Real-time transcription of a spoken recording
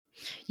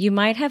You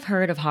might have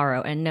heard of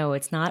Haro, and no,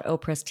 it's not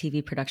Oprah's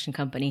TV production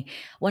company.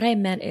 What I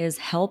meant is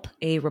Help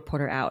a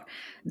Reporter Out.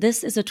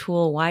 This is a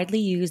tool widely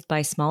used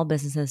by small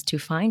businesses to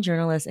find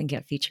journalists and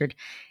get featured.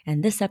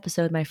 And this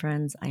episode, my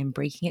friends, I am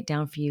breaking it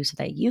down for you so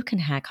that you can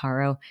hack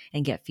Haro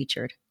and get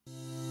featured.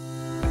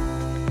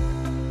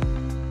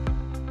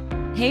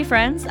 Hey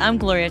friends, I'm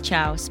Gloria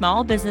Chow,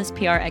 small business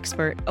PR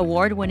expert,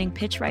 award-winning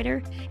pitch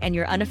writer, and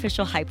your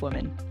unofficial hype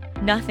woman.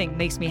 Nothing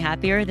makes me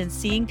happier than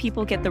seeing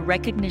people get the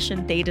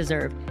recognition they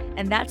deserve,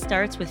 and that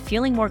starts with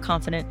feeling more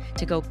confident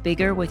to go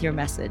bigger with your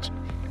message.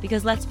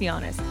 Because let's be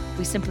honest,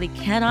 we simply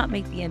cannot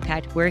make the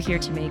impact we're here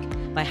to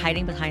make by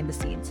hiding behind the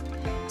scenes.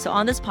 So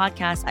on this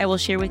podcast, I will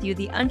share with you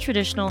the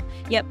untraditional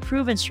yet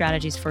proven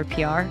strategies for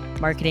PR,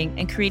 marketing,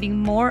 and creating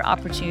more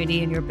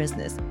opportunity in your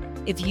business.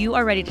 If you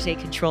are ready to take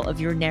control of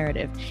your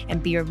narrative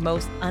and be your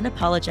most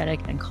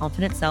unapologetic and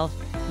confident self,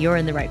 you're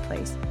in the right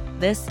place.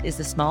 This is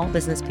the Small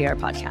Business PR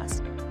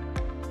Podcast.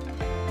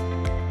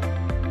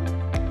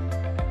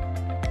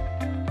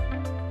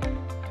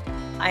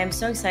 I am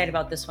so excited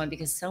about this one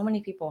because so many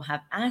people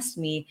have asked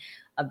me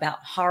about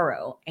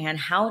Haro and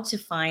how to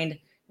find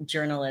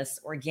journalists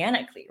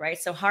organically, right?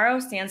 So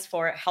Haro stands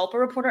for Help a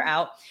Reporter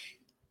Out.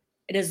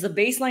 It is the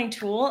baseline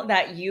tool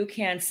that you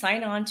can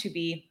sign on to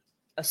be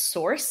a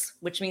source,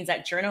 which means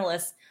that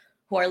journalists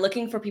who are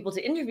looking for people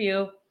to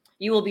interview,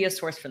 you will be a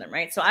source for them,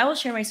 right? So I will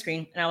share my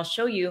screen and I will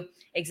show you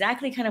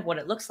exactly kind of what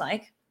it looks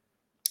like.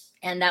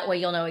 And that way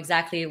you'll know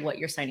exactly what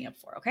you're signing up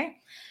for, okay?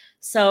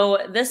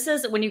 So this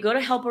is when you go to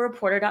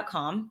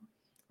helpareporter.com,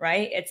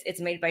 right?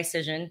 It's made by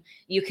Cision.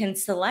 You can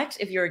select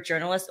if you're a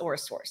journalist or a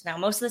source. Now,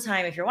 most of the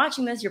time, if you're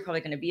watching this, you're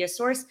probably going to be a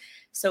source.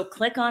 So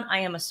click on I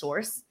am a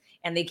source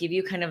and they give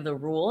you kind of the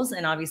rules.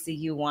 And obviously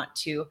you want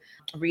to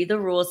read the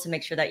rules to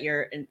make sure that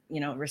you're,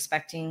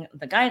 respecting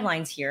the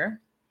guidelines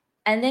here.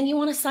 And then you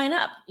want to sign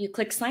up. You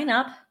click sign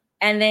up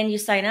and then you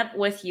sign up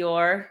with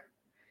your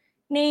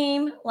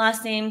name,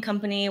 last name,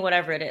 company,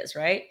 whatever it is,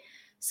 right?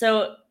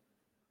 So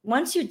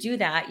once you do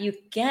that, you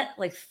get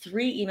like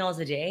 3 emails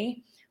a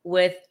day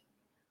with,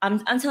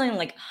 I'm telling you,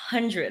 like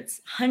hundreds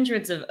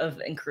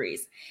of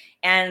inquiries.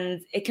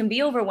 And it can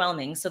be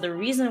overwhelming. So the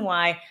reason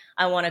why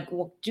I want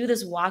to do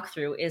this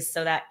walkthrough is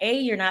so that A,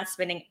 you're not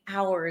spending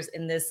hours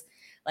in this,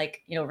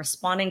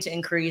 responding to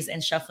inquiries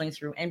and shuffling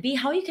through, and B,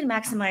 how you can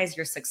maximize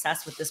your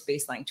success with this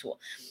baseline tool.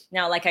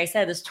 Now, like I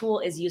said, this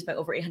tool is used by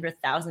over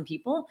 800,000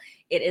 people.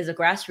 It is a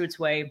grassroots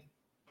way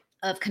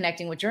of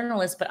connecting with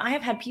journalists, but I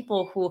have had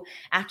people who,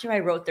 after I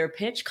wrote their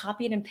pitch,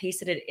 copied and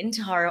pasted it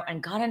into Haro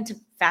and got into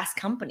Fast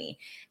Company,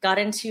 got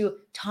into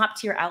top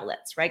tier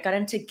outlets, right? Got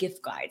into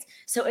gift guides.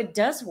 So it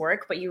does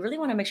work, but you really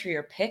want to make sure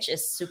your pitch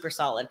is super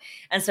solid.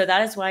 And so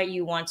that is why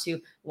you want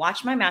to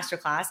watch my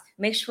masterclass,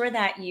 make sure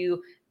that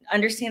you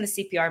understand the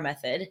CPR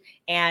method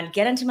and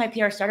get into my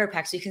PR starter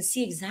pack so you can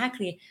see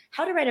exactly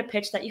how to write a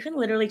pitch that you can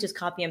literally just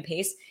copy and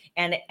paste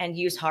and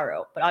use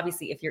Haro. But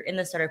obviously, if you're in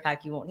the starter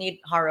pack, you won't need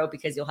Haro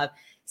because you'll have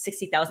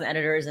 60,000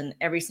 editors and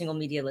every single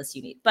media list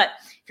you need. But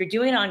if you're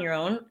doing it on your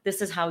own, this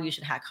is how you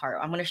should hack Haro.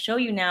 I'm going to show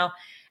you now.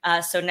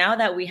 So now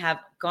that we have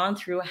gone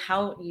through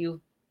how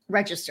you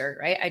register,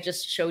 right? I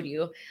just showed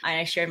you and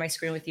I shared my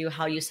screen with you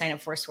how you sign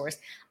up for a source.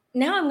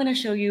 Now I'm going to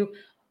show you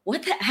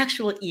what the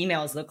actual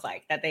emails look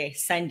like that they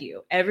send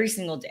you every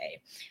single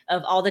day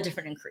of all the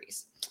different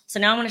inquiries. So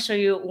now I'm going to show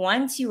you,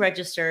 once you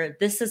register,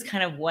 this is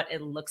kind of what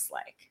it looks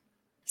like.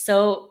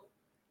 So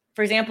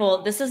for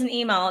example, this is an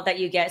email that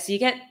you get. So you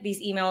get these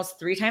emails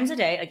 3 times a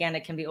day. Again,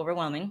 it can be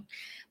overwhelming,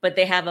 but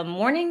they have a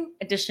morning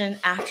edition,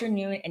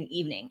 afternoon, and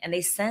evening. And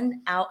they send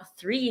out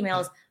 3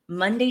 emails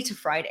Monday to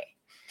Friday,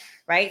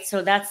 right?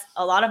 So that's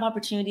a lot of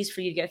opportunities for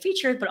you to get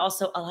featured, but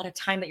also a lot of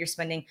time that you're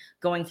spending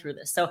going through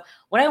this. So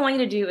what I want you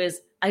to do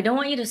is, I don't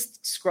want you to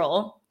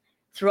scroll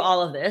through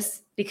all of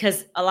this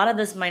because a lot of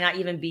this might not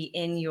even be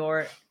in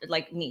your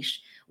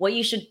niche. What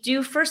you should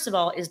do, first of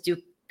all, is do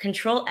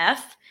Control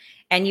F,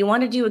 and you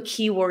want to do a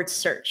keyword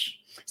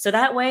search. So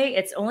that way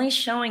it's only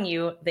showing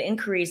you the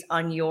inquiries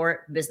on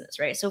your business,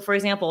 right? So for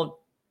example,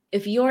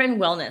 if you're in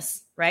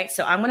wellness, right?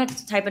 So I'm going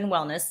to type in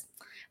wellness,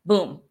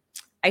 boom.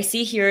 I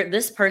see here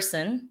this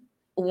person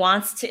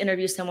wants to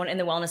interview someone in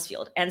the wellness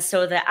field. And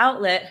so the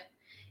outlet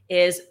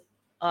is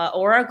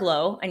Aura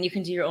Glow, and you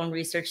can do your own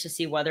research to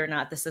see whether or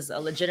not this is a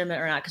legitimate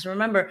or not. Because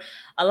remember,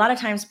 a lot of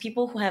times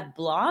people who have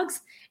blogs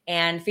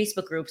and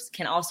Facebook groups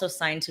can also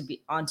sign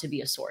on to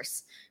be a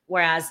source.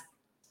 Whereas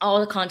all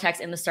the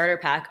contacts in the starter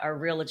pack are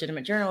real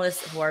legitimate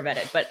journalists who are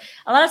vetted. But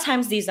a lot of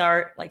times these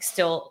are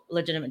still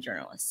legitimate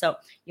journalists. So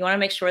you want to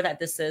make sure that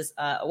this is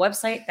a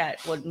website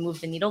that would move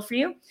the needle for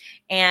you.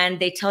 And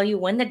they tell you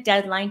when the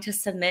deadline to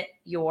submit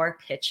your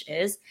pitch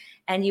is.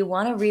 And you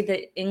want to read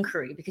the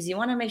inquiry because you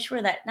want to make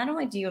sure that not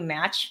only do you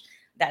match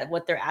that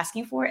what they're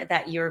asking for,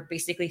 that you're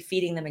basically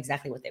feeding them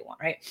exactly what they want,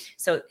 right?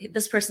 So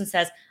this person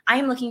says, I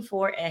am looking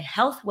for a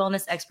health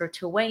wellness expert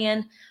to weigh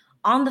in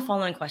on the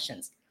following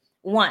questions.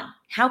 1,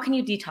 how can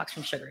you detox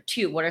from sugar?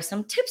 2, what are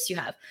some tips you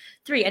have?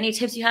 3, any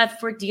tips you have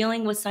for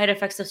dealing with side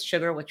effects of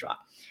sugar withdrawal?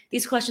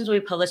 These questions will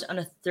be published on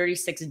a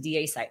 36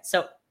 DA site.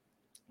 So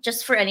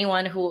just for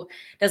anyone who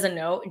doesn't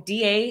know,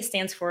 DA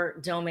stands for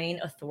domain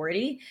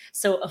authority.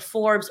 So a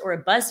Forbes or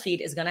a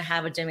BuzzFeed is going to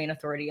have a domain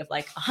authority of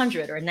like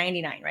 100 or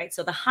 99, right?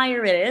 So the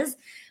higher it is,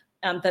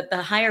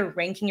 the higher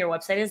ranking your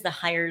website is, the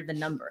higher the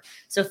number.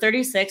 So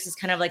 36 is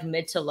kind of like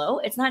mid to low.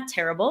 It's not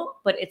terrible,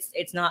 but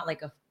it's not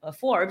like a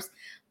Forbes,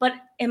 but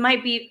it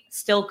might be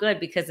still good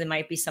because it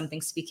might be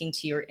something speaking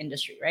to your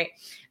industry, right?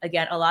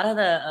 Again, a lot of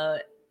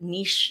the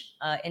niche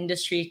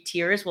industry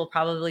tiers will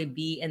probably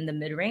be in the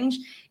mid range,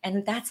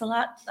 and that's a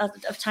lot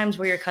of times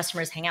where your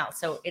customers hang out.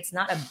 So it's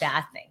not a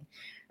bad thing,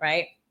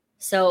 right?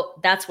 So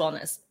that's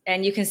wellness.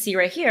 And you can see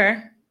right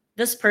here,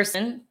 this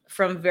person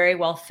from Very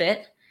Well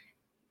Fit,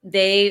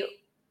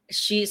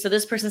 so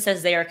this person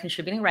says they are a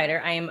contributing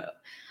writer. I'm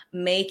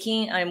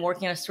working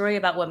on a story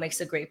about what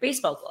makes a great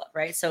baseball glove,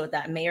 right? So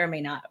that may or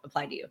may not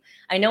apply to you.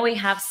 I know we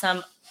have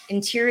some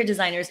interior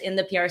designers in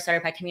the PR Starter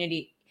Pack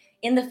community,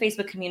 in the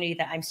Facebook community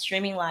that I'm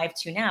streaming live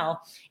to now.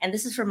 And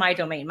this is for My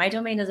Domain. My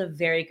Domain is a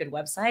very good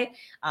website.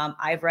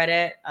 I've read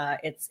it.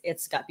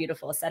 It's got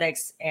beautiful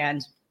aesthetics,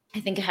 and I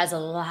think it has a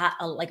lot,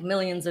 like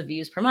millions of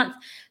views per month.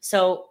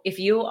 So if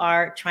you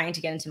are trying to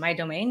get into My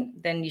Domain,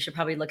 then you should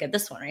probably look at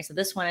this one, right? So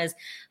this one is,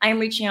 I am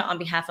reaching out on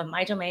behalf of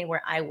My Domain,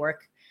 where I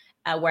work,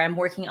 where I'm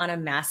working on a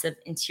massive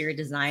interior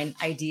design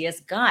ideas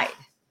guide.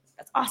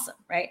 That's awesome,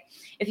 right?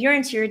 If you're an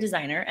interior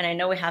designer, and I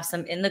know we have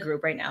some in the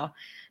group right now,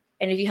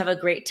 and if you have a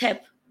great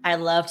tip, I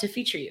love to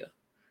feature you,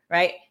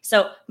 right?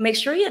 So make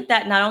sure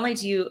that not only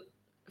do you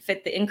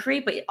fit the inquiry,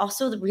 but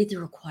also read the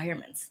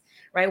requirements,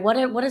 right? What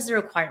is the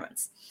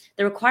requirements?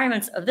 The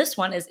requirements of this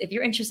one is, if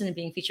you're interested in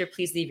being featured,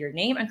 please leave your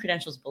name and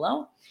credentials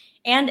below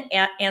and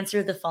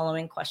answer the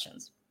following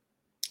questions.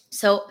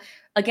 So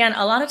again,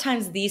 a lot of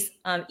times these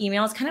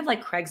emails, kind of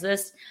like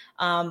Craigslist,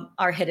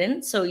 are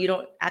hidden. So you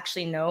don't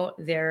actually know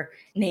their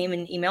name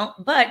and email,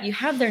 but you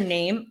have their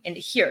name in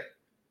here.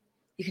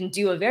 You can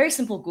do a very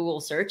simple Google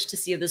search to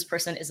see if this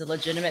person is a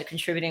legitimate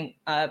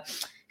contributor.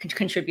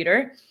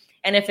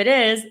 And if it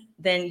is,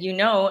 then you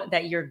know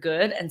that you're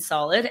good and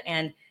solid.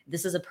 And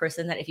this is a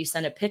person that if you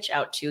send a pitch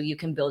out to, you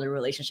can build a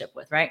relationship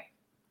with, right?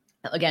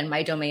 Again,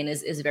 My Domain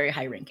is very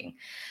high ranking.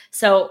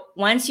 So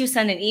once you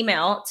send an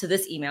email to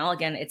this email,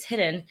 again, it's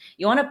hidden.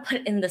 You want to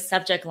put in the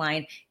subject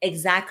line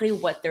exactly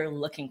what they're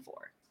looking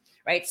for,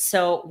 right?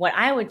 So what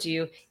I would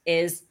do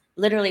is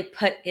literally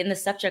put in the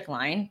subject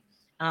line,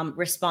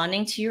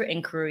 responding to your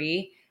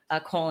inquiry,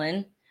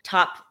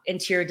 top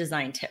interior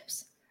design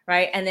tips,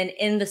 right? And then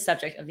in the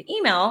subject of the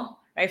email,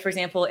 right? For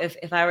example,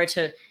 if I were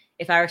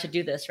to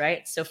do this,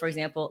 right? So for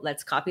example,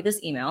 let's copy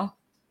this email.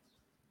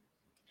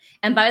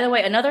 And by the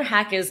way, another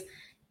hack is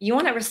you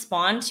want to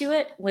respond to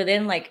it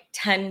within like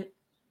 10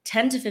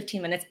 to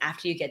 15 minutes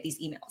after you get these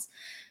emails.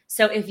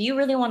 So if you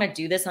really want to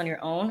do this on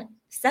your own,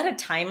 set a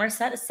timer,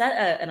 set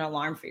an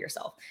alarm for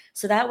yourself.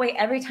 So that way,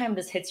 every time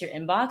this hits your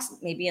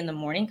inbox, maybe in the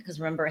morning,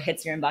 because remember, it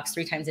hits your inbox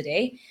 3 times a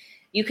day,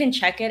 you can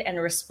check it and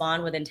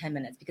respond within 10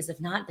 minutes. Because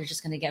if not, they're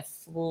just going to get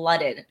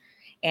flooded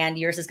and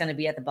yours is going to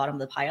be at the bottom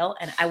of the pile.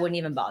 And I wouldn't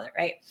even bother,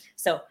 right?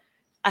 So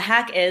a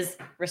hack is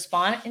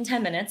respond in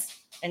 10 minutes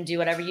and do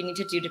whatever you need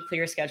to do to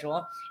clear your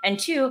schedule. And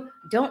 2,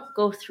 don't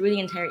go through the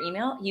entire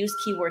email. Use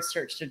keyword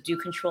search. So do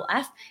Control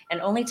F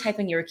and only type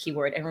in your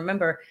keyword. And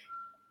remember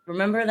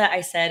that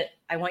I said,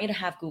 I want you to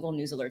have Google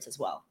News alerts as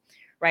well,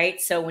 right?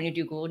 So when you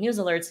do Google News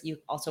alerts, you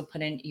also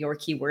put in your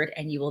keyword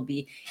and you will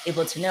be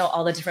able to know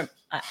all the different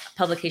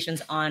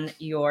publications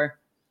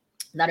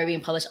that are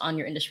being published on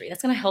your industry.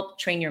 That's going to help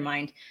train your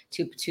mind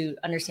to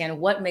understand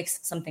what makes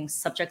something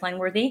subject line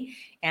worthy.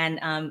 And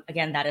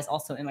again, that is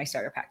also in my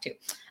starter pack too.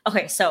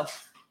 Okay, so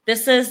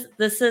this is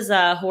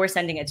who we're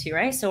sending it to,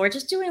 right? So we're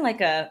just doing like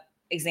a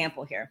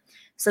example here.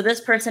 So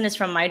this person is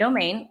from My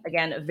Domain,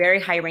 again, a very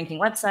high ranking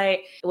website.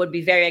 It would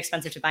be very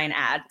expensive to buy an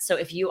ad. So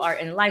if you are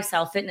in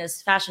lifestyle,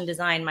 fitness, fashion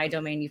design, My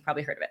Domain, you've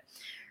probably heard of it,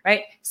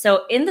 right?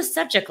 So in the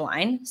subject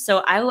line, so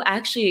I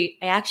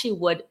actually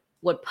would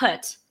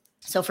put,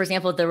 so for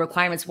example, the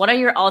requirements, what are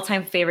your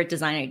all-time favorite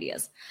design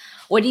ideas?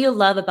 What do you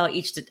love about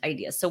each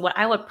idea? So what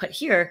I would put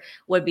here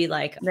would be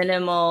like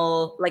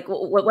minimal, like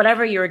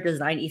whatever your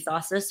design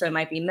ethos is. So it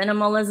might be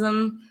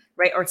minimalism,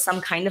 right? Or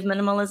some kind of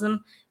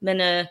minimalism,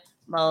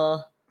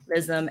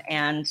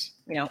 and,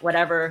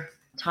 whatever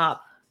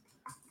top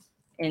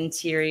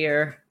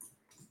interior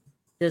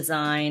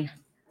design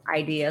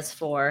ideas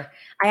for.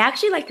 I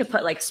actually like to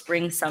put like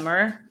spring,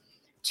 summer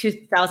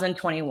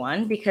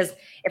 2021, because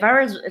if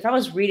I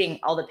was reading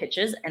all the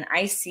pitches and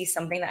I see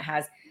something that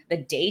has the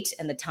date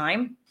and the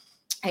time,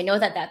 I know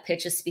that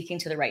pitch is speaking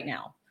to the right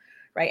now,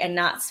 right? And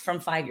not from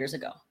 5 years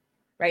ago,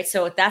 right?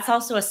 So that's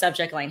also a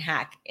subject line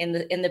hack in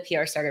the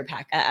PR starter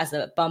pack as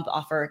a bump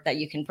offer that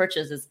you can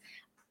purchase. Is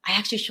I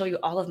actually show you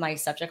all of my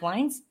subject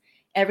lines,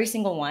 every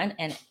single one,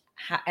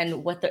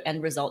 and what the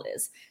end result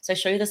is. So I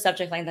show you the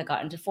subject line that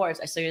got into Forbes.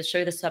 I show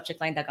you the subject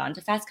line that got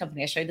into Fast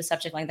Company. I show you the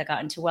subject line that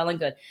got into Well and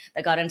Good,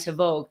 that got into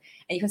Vogue.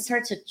 And you can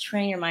start to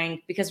train your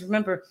mind, because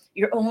remember,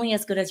 you're only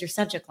as good as your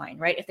subject line,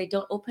 right? If they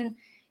don't open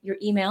your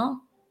email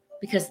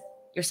because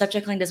your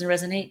subject line doesn't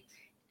resonate,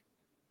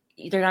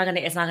 it's not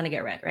gonna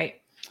get read,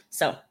 right?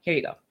 So here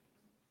you go.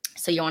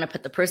 So you want to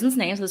put the person's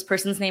name. So this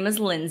person's name is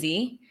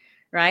Lindsay,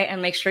 right?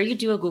 And make sure you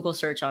do a Google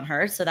search on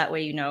her. So that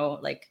way,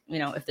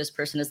 if this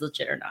person is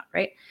legit or not,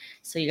 right?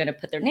 So you're going to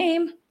put their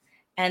name,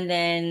 and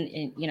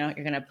then, you're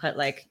going to put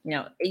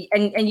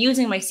and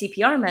using my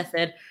CPR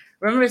method.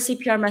 Remember, the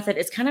CPR method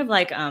is kind of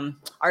like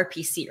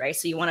RPC, right?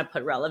 So you want to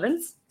put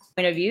relevance,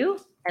 point of view,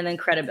 and then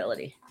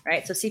credibility,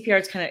 right? So CPR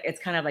is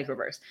kind of like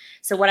reverse.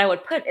 So what I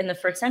would put in the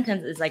first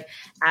sentence is like,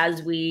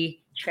 as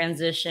we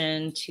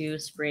transition to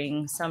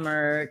spring,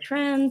 summer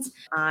trends,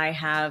 I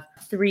have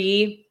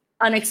 3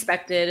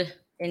 unexpected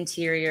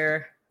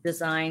interior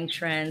design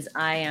trends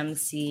I am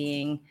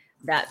seeing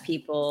that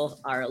people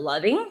are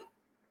loving,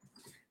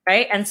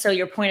 right? And so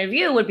your point of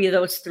view would be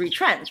those 3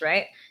 trends,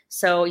 right?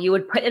 So you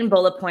would put in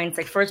bullet points,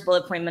 like first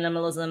bullet point,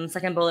 minimalism,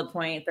 second bullet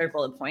point, third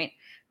bullet point,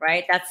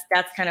 right? That's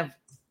kind of,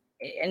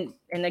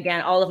 and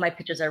again, all of my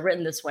pitches are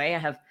written this way. I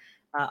have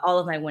all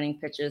of my winning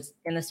pitches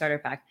in the starter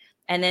pack.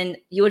 And then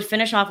you would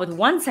finish off with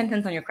 1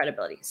 sentence on your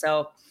credibility.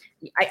 So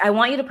I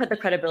want you to put the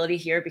credibility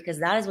here, because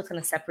that is what's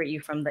going to separate you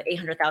from the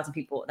 800,000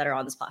 people that are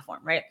on this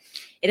platform, right?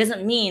 It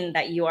doesn't mean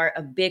that you are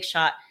a big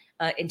shot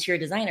interior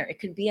designer. It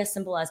could be as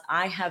simple as,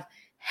 I have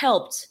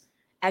helped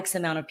X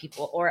amount of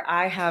people, or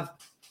I have,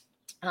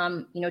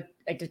 done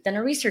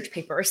a research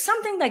paper or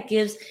something that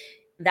gives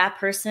that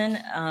person,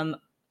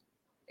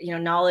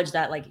 knowledge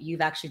that like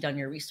you've actually done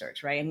your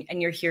research, right?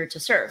 And you're here to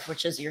serve,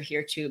 which is you're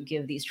here to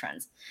give these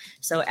trends.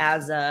 So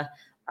as a,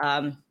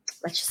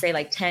 let's just say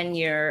like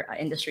 10-year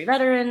industry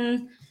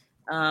veteran,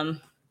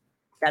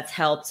 that's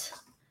helped,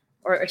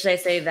 or should I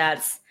say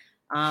that's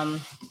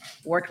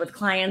worked with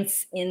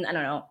clients in,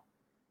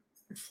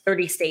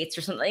 30 states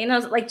or something,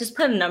 like just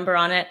put a number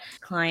on it,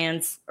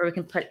 clients, or we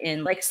can put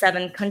in like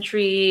 7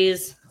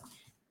 countries.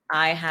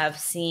 I have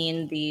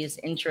seen these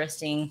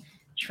interesting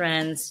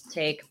trends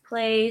take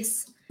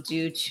place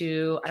due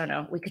to,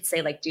 we could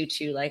say like due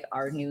to like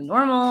our new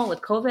normal with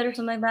COVID or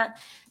something like that,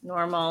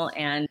 normal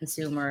and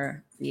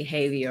consumer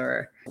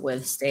behavior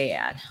with stay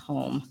at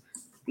home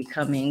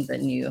becoming the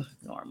new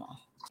normal.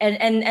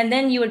 And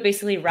then you would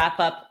basically wrap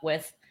up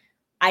with,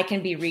 I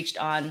can be reached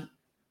on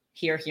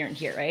here, here, and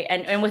here, right?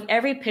 And with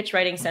every pitch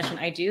writing session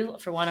I do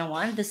for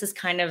one-on-one, this is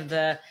kind of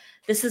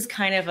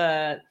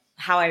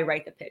how I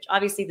write the pitch.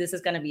 Obviously, this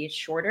is going to be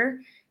shorter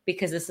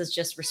because this is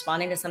just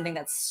responding to something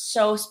that's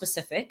so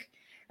specific,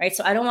 right?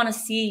 So I don't want to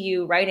see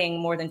you writing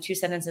more than 2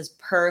 sentences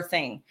per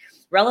thing.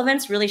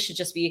 Relevance really should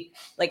just be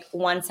like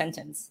 1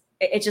 sentence.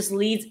 It just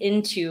leads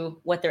into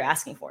what they're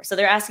asking for. So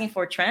they're asking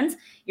for trends.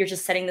 You're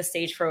just setting the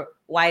stage for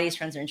why these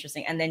trends are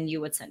interesting, and then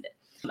you would send it.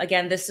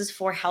 Again, this is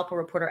for Help a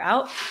Reporter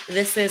Out.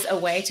 This is a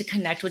way to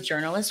connect with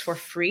journalists for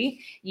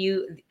free.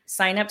 You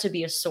sign up to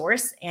be a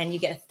source and you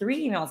get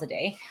 3 emails a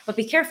day, but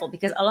be careful,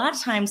 because a lot of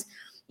times,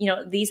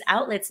 these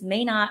outlets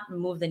may not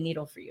move the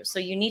needle for you. So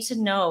you need to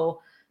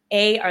know,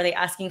 are they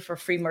asking for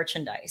free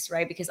merchandise,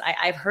 right? Because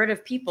I've heard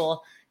of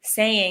people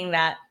saying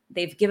that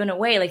they've given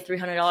away like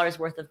 $300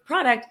 worth of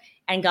product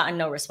and gotten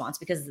no response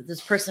because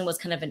this person was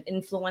kind of an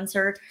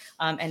influencer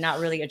and not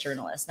really a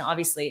journalist. Now,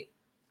 obviously,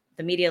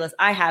 the media list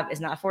I have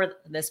is not for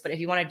this, but if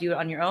you want to do it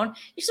on your own,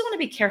 you just want to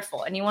be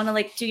careful and you want to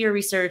like do your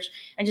research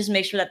and just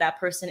make sure that that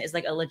person is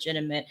like a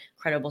legitimate,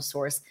 credible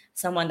source,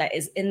 someone that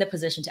is in the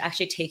position to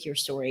actually take your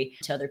story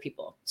to other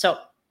people. So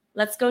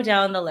let's go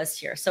down the list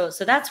here. So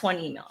that's 1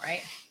 email,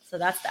 right? So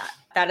that's that.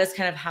 That is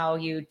kind of how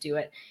you do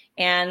it.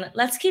 And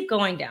let's keep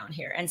going down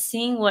here and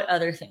seeing what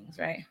other things,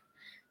 right?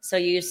 So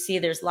you see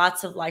there's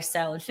lots of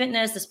lifestyle and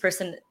fitness. This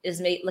person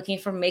is looking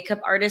for makeup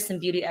artists and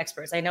beauty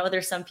experts. I know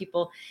there's some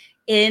people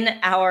in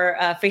our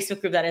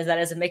Facebook group that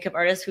is a makeup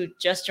artist who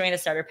just joined the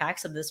starter pack.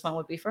 So this one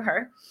would be for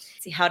her.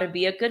 See how to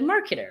be a good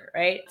marketer,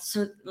 right?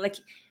 So like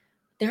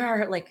there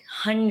are like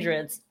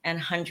hundreds and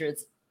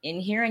hundreds in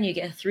here, and you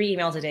get 3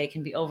 emails a day. It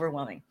can be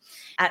overwhelming.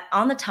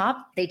 On the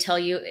top, they tell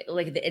you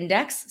like the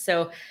index.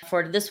 So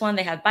for this one,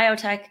 they have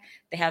biotech,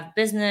 they have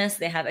business,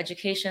 they have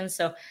education.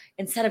 So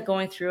instead of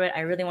going through it, I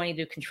really want you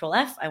to do Control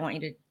F. I want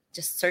you to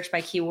just search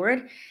by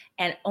keyword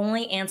and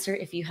only answer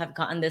if you have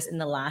gotten this in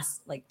the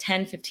last like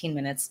 10, 15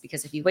 minutes,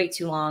 because if you wait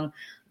too long,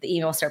 the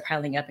emails start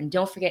piling up. And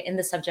don't forget in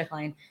the subject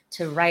line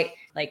to write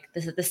like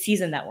this is the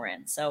season that we're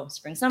in. So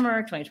spring,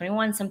 summer,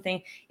 2021,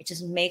 something. It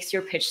just makes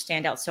your pitch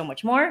stand out so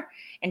much more.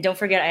 And don't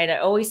forget, I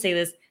always say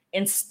this,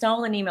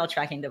 install an email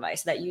tracking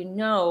device so that you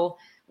know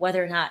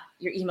whether or not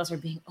your emails are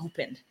being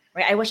opened,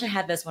 right? I wish I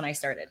had this when I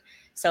started.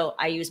 So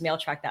I use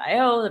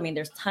mailtrack.io. I mean,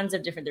 there's tons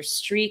of different, there's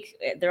Streak.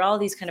 There are all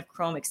these kind of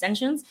Chrome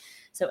extensions.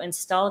 So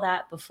install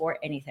that before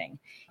anything.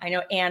 I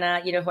know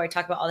Anna, who I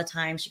talk about all the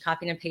time, she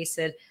copied and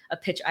pasted a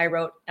pitch I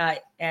wrote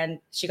and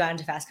she got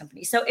into Fast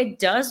Company. So it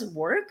does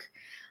work,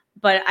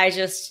 but I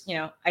just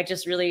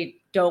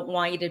really don't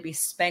want you to be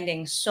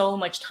spending so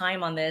much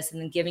time on this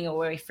and then giving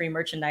away free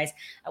merchandise.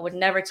 I would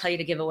never tell you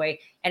to give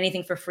away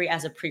anything for free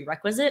as a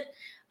prerequisite.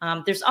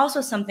 There's also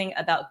something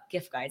about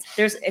gift guides.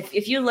 There's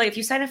if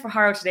you sign up for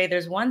Haro today,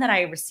 there's one that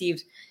I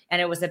received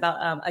and it was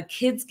about a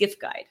kid's gift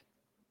guide,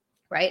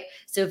 right?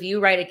 So if you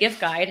write a gift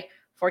guide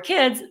for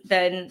kids,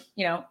 then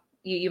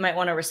you might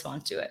want to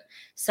respond to it.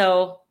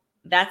 So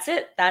that's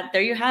it.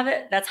 There you have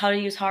it. That's how to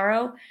use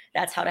Haro.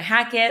 That's how to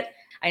hack it.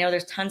 I know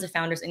there's tons of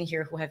founders in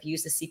here who have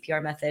used the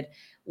CPR method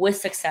with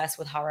success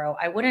with Haro.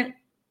 I wouldn't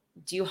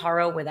do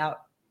Haro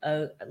without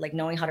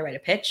knowing how to write a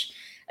pitch.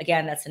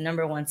 Again, that's the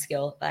number one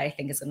skill that I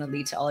think is going to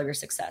lead to all of your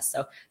success.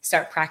 So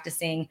start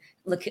practicing,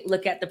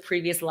 look at the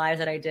previous lives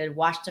that I did,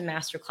 watch the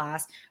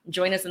masterclass,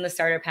 join us in the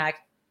starter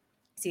pack,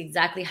 see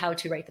exactly how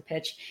to write the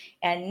pitch.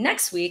 And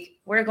next week,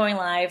 we're going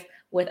live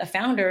with a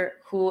founder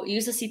who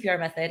used the CPR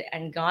method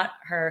and got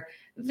her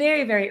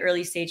very, very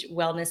early stage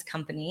wellness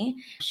company.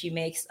 She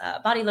makes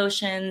body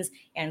lotions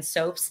and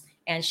soaps.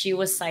 And she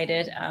was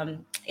cited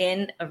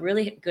in a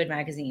really good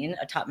magazine,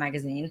 a top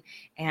magazine.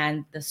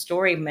 And the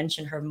story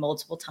mentioned her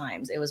multiple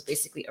times. It was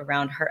basically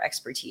around her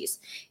expertise.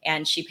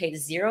 And she paid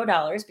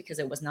 $0 because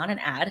it was not an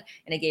ad.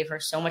 And it gave her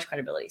so much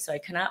credibility. So I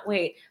cannot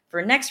wait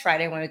for next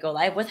Friday when we go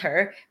live with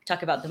her,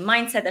 talk about the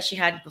mindset that she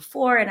had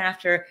before and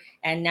after,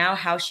 and now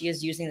how she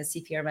is using the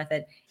CPR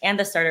method and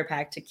the starter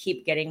pack to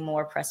keep getting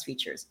more press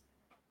features.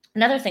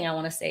 Another thing I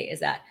want to say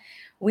is that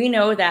we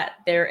know that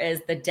there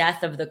is the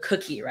death of the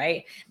cookie,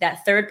 right?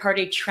 That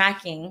third-party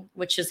tracking,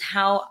 which is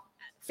how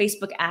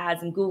Facebook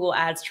ads and Google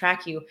ads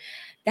track you,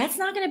 that's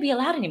not going to be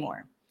allowed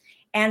anymore.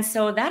 And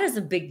so that is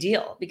a big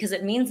deal because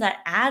it means that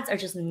ads are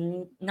just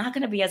not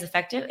going to be as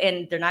effective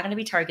and they're not going to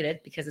be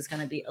targeted because it's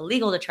going to be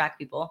illegal to track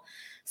people.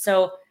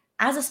 So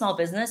as a small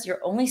business,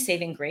 you're only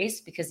saving grace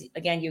because,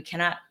 again, you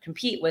cannot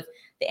compete with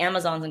the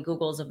Amazons and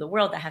Googles of the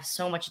world that have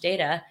so much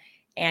data,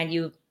 and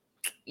you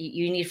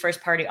need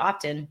first-party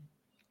opt-in.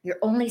 Your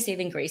only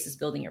saving grace is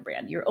building your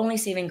brand. Your only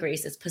saving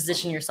grace is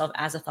positioning yourself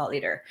as a thought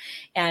leader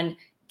and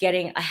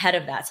getting ahead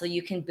of that so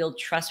you can build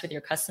trust with your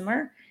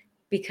customer.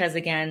 Because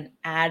again,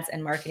 ads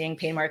and marketing,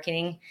 paid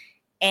marketing,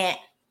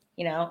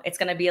 it's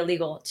going to be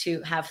illegal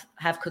to have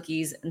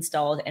cookies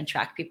installed and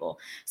track people.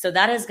 So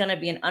that is going to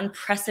be an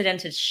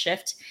unprecedented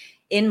shift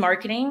in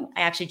marketing.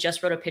 I actually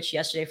just wrote a pitch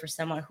yesterday for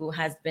someone who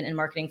has been in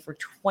marketing for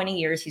 20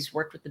 years. He's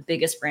worked with the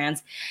biggest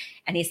brands.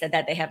 And he said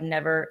that they have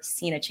never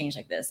seen a change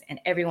like this. And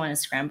everyone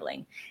is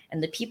scrambling.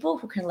 And the people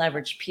who can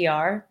leverage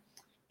PR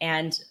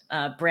and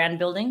brand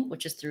building,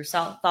 which is through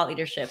thought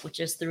leadership,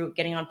 which is through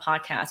getting on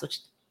podcasts,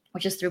 which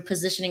is through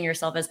positioning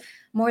yourself as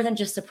more than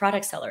just a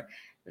product seller.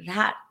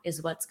 That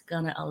is what's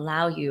going to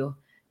allow you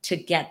to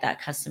get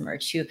that customer,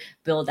 to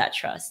build that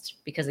trust.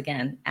 Because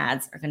again,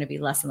 ads are going to be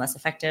less and less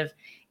effective.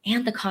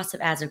 And the cost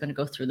of ads are going to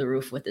go through the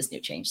roof with this new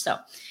change. So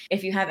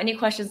if you have any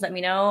questions, let me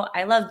know.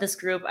 I love this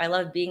group. I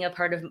love being a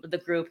part of the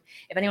group.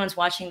 If anyone's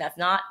watching that's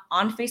not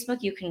on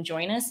Facebook, you can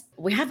join us.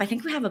 I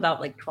think we have about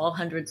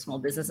 1,200 small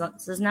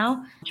businesses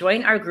now.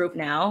 Join our group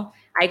now.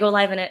 I go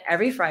live in it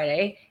every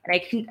Friday, and I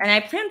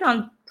plan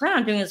on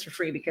doing this for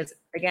free because,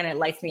 again, it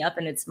lights me up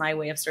and it's my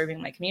way of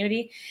serving my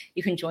community.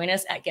 You can join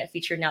us at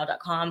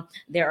getfeaturednow.com.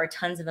 There are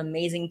tons of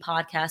amazing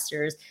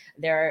podcasters.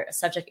 There are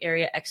subject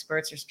area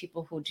experts. There's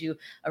people who do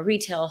a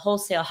retail,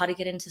 wholesale, how to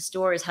get into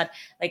stores,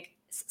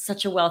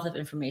 such a wealth of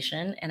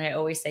information. And I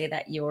always say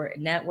that your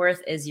net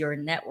worth is your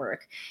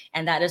network.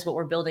 And that is what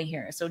we're building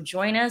here. So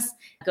join us,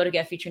 go to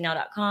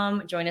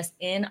getfeaturednow.com, join us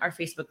in our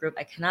Facebook group.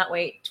 I cannot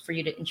wait for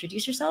you to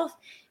introduce yourself.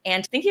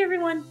 And thank you,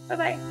 everyone.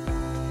 Bye-bye.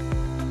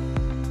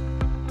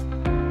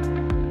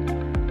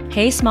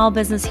 Hey, small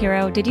business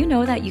hero, did you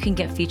know that you can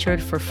get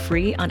featured for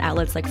free on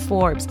outlets like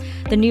Forbes,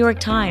 the New York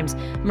Times,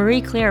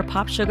 Marie Claire,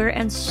 Pop Sugar,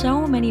 and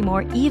so many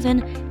more,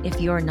 even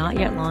if you are not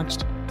yet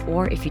launched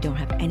or if you don't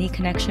have any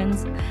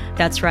connections?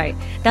 That's right.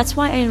 That's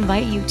why I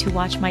invite you to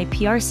watch my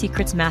PR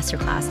Secrets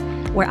Masterclass,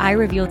 where I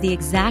reveal the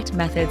exact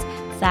methods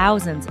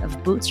thousands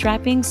of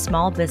bootstrapping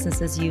small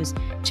businesses use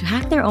to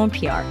hack their own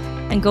PR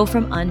and go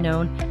from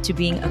unknown to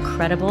being a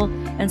credible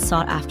and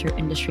sought-after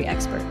industry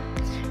expert.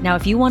 Now,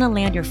 if you want to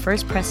land your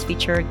first press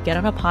feature, get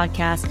on a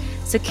podcast,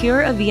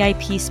 secure a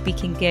VIP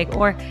speaking gig,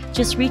 or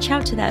just reach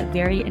out to that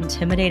very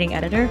intimidating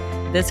editor,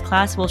 this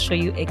class will show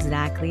you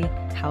exactly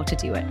how to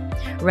do it.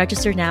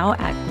 Register now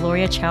at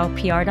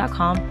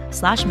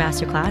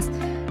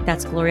gloriachoupr.com/masterclass.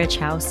 That's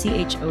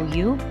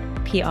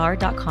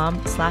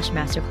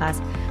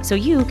gloriachoupr.com/masterclass. So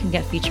you can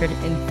get featured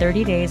in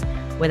 30 days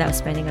without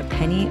spending a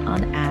penny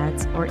on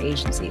ads or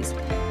agencies.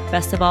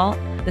 Best of all,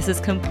 this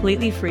is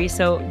completely free.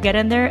 So get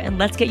in there and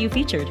let's get you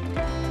featured.